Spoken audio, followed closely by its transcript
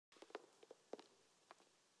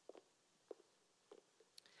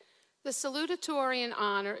The Salutatorian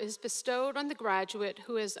honor is bestowed on the graduate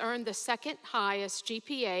who has earned the second highest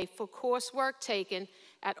GPA for coursework taken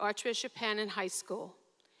at Archbishop Hannan High School.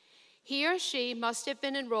 He or she must have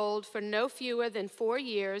been enrolled for no fewer than 4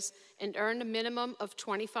 years and earned a minimum of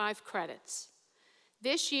 25 credits.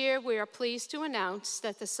 This year, we are pleased to announce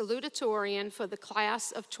that the Salutatorian for the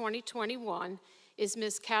class of 2021 is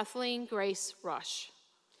Ms. Kathleen Grace Rush.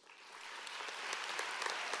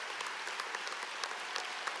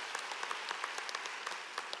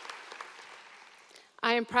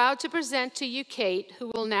 I am proud to present to you Kate,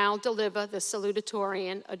 who will now deliver the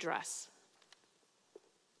Salutatorian address.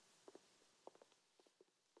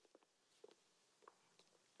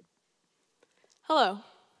 Hello.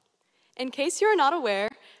 In case you are not aware,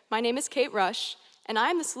 my name is Kate Rush, and I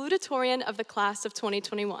am the Salutatorian of the class of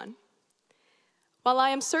 2021. While I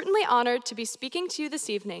am certainly honored to be speaking to you this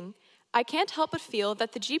evening, I can't help but feel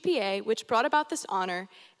that the GPA which brought about this honor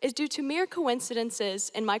is due to mere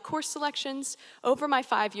coincidences in my course selections over my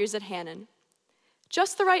 5 years at Hannan.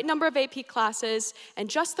 Just the right number of AP classes and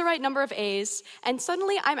just the right number of A's, and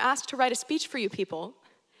suddenly I'm asked to write a speech for you people.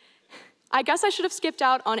 I guess I should have skipped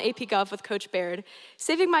out on AP Gov with Coach Baird,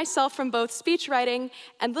 saving myself from both speech writing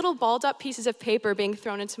and little balled up pieces of paper being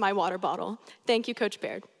thrown into my water bottle. Thank you, Coach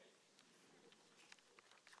Baird.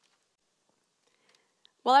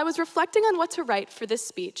 While I was reflecting on what to write for this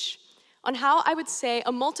speech, on how I would say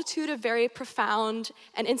a multitude of very profound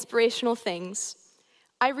and inspirational things,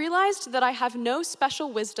 I realized that I have no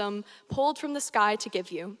special wisdom pulled from the sky to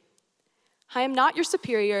give you. I am not your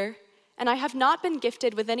superior, and I have not been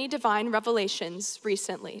gifted with any divine revelations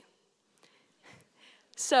recently.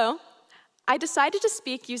 So, I decided to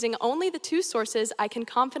speak using only the two sources I can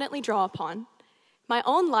confidently draw upon: my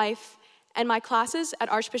own life and my classes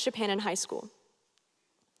at Archbishop Hannan High School.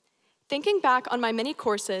 Thinking back on my many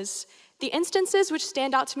courses, the instances which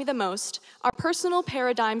stand out to me the most are personal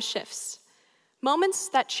paradigm shifts, moments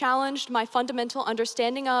that challenged my fundamental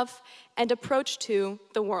understanding of and approach to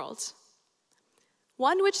the world.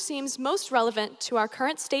 One which seems most relevant to our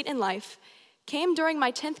current state in life came during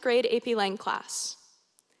my 10th grade AP Lang class.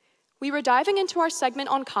 We were diving into our segment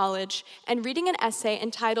on college and reading an essay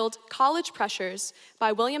entitled "College Pressures"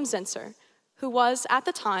 by William Zinsser, who was, at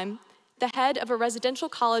the time, the head of a residential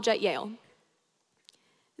college at Yale.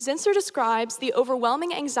 Zinsser describes the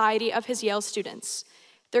overwhelming anxiety of his Yale students,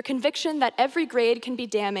 their conviction that every grade can be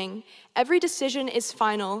damning, every decision is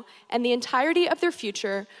final, and the entirety of their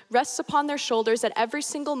future rests upon their shoulders at every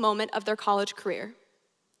single moment of their college career.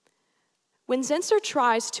 When Zinsser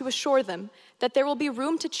tries to assure them that there will be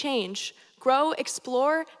room to change, grow,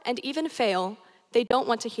 explore, and even fail, they don't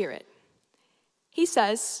want to hear it. He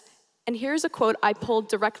says, and here's a quote I pulled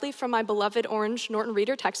directly from my beloved orange Norton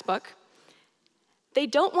Reader textbook, "They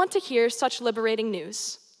don't want to hear such liberating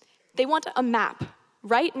news. They want a map,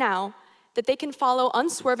 right now, that they can follow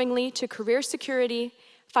unswervingly to career security,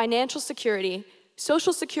 financial security,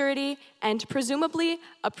 social security, and presumably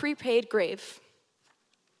a prepaid grave."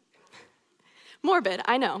 Morbid,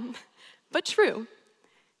 I know, but true.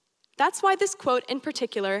 That's why this quote in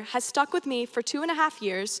particular has stuck with me for 2.5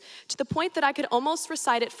 years, to the point that I could almost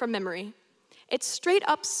recite it from memory. It straight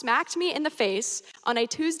up smacked me in the face on a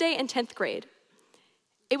Tuesday in 10th grade.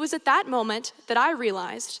 It was at that moment that I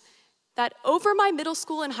realized that over my middle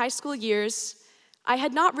school and high school years, I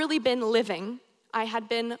had not really been living, I had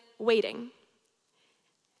been waiting.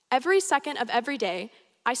 Every second of every day,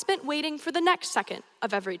 I spent waiting for the next second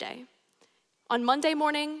of every day. On Monday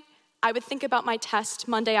morning, I would think about my test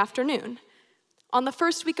Monday afternoon. On the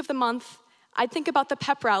first week of the month, I'd think about the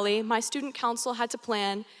pep rally my student council had to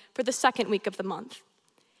plan for the second week of the month.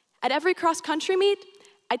 At every cross-country meet,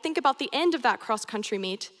 I'd think about the end of that cross-country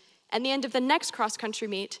meet, and the end of the next cross-country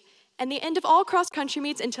meet, and the end of all cross-country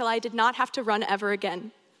meets until I did not have to run ever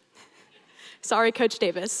again. Sorry, Coach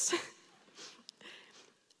Davis.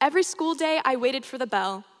 Every school day, I waited for the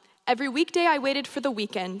bell. Every weekday, I waited for the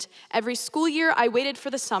weekend. Every school year, I waited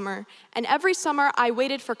for the summer. And every summer, I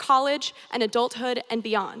waited for college and adulthood and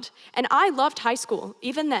beyond. And I loved high school,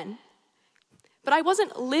 even then. But I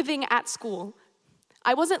wasn't living at school.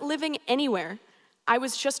 I wasn't living anywhere. I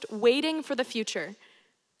was just waiting for the future.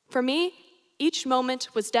 For me, each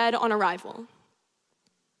moment was dead on arrival.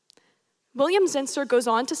 William Zinsser goes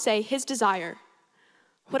on to say his desire: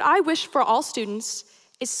 "What I wish for all students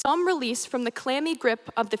is some release from the clammy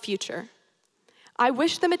grip of the future. I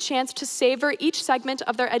wish them a chance to savor each segment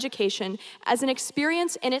of their education as an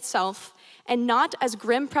experience in itself and not as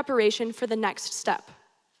grim preparation for the next step."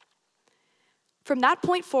 From that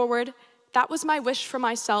point forward, that was my wish for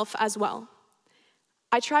myself as well.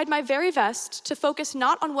 I tried my very best to focus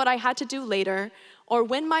not on what I had to do later or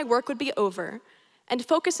when my work would be over, and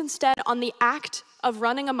focus instead on the act of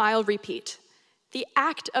running a mile repeat, the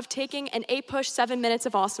act of taking an 8-push 7 minutes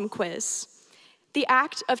of awesome quiz, the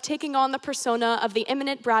act of taking on the persona of the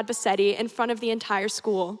imminent Brad Bassetti in front of the entire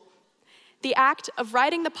school, the act of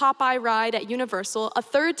riding the Popeye ride at Universal a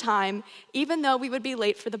third time, even though we would be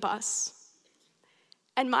late for the bus.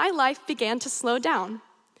 And my life began to slow down,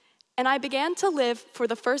 and I began to live for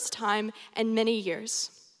the first time in many years.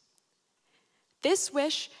 This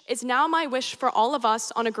wish is now my wish for all of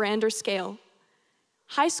us on a grander scale.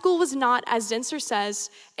 High school was not, as Zinsser says,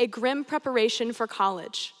 a grim preparation for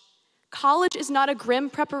college. College is not a grim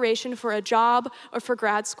preparation for a job or for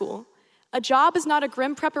grad school. A job is not a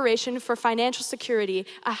grim preparation for financial security,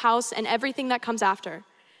 a house, and everything that comes after.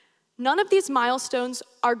 None of these milestones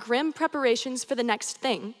are grim preparations for the next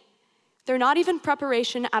thing. They're not even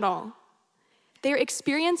preparation at all. They're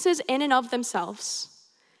experiences in and of themselves.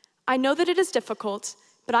 I know that it is difficult,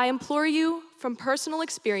 but I implore you from personal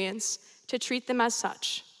experience to treat them as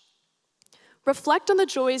such. Reflect on the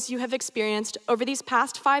joys you have experienced over these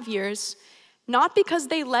past 5 years, not because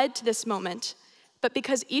they led to this moment, but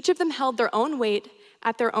because each of them held their own weight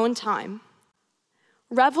at their own time.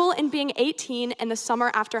 Revel in being 18 in the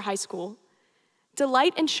summer after high school.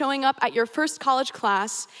 Delight in showing up at your first college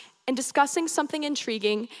class and discussing something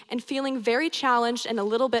intriguing and feeling very challenged and a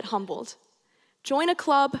little bit humbled. Join a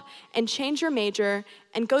club and change your major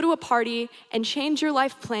and go to a party and change your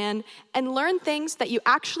life plan and learn things that you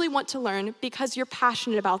actually want to learn because you're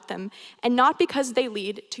passionate about them and not because they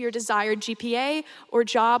lead to your desired GPA or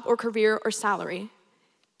job or career or salary.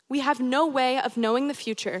 We have no way of knowing the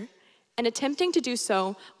future, and attempting to do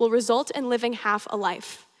so will result in living half a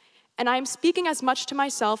life. And I am speaking as much to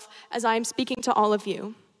myself as I am speaking to all of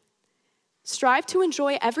you. Strive to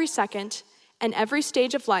enjoy every second and every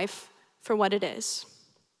stage of life for what it is.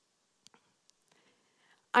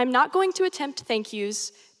 I'm not going to attempt thank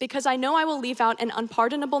yous because I know I will leave out an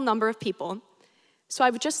unpardonable number of people. So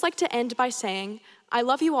I would just like to end by saying, I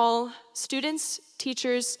love you all, students,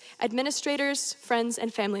 teachers, administrators, friends,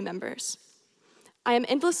 and family members. I am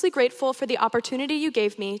endlessly grateful for the opportunity you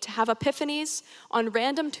gave me to have epiphanies on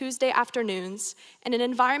random Tuesday afternoons in an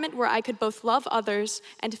environment where I could both love others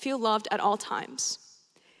and feel loved at all times.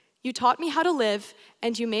 You taught me how to live,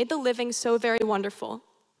 and you made the living so very wonderful.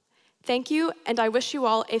 Thank you, and I wish you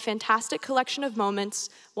all a fantastic collection of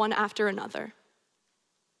moments, one after another.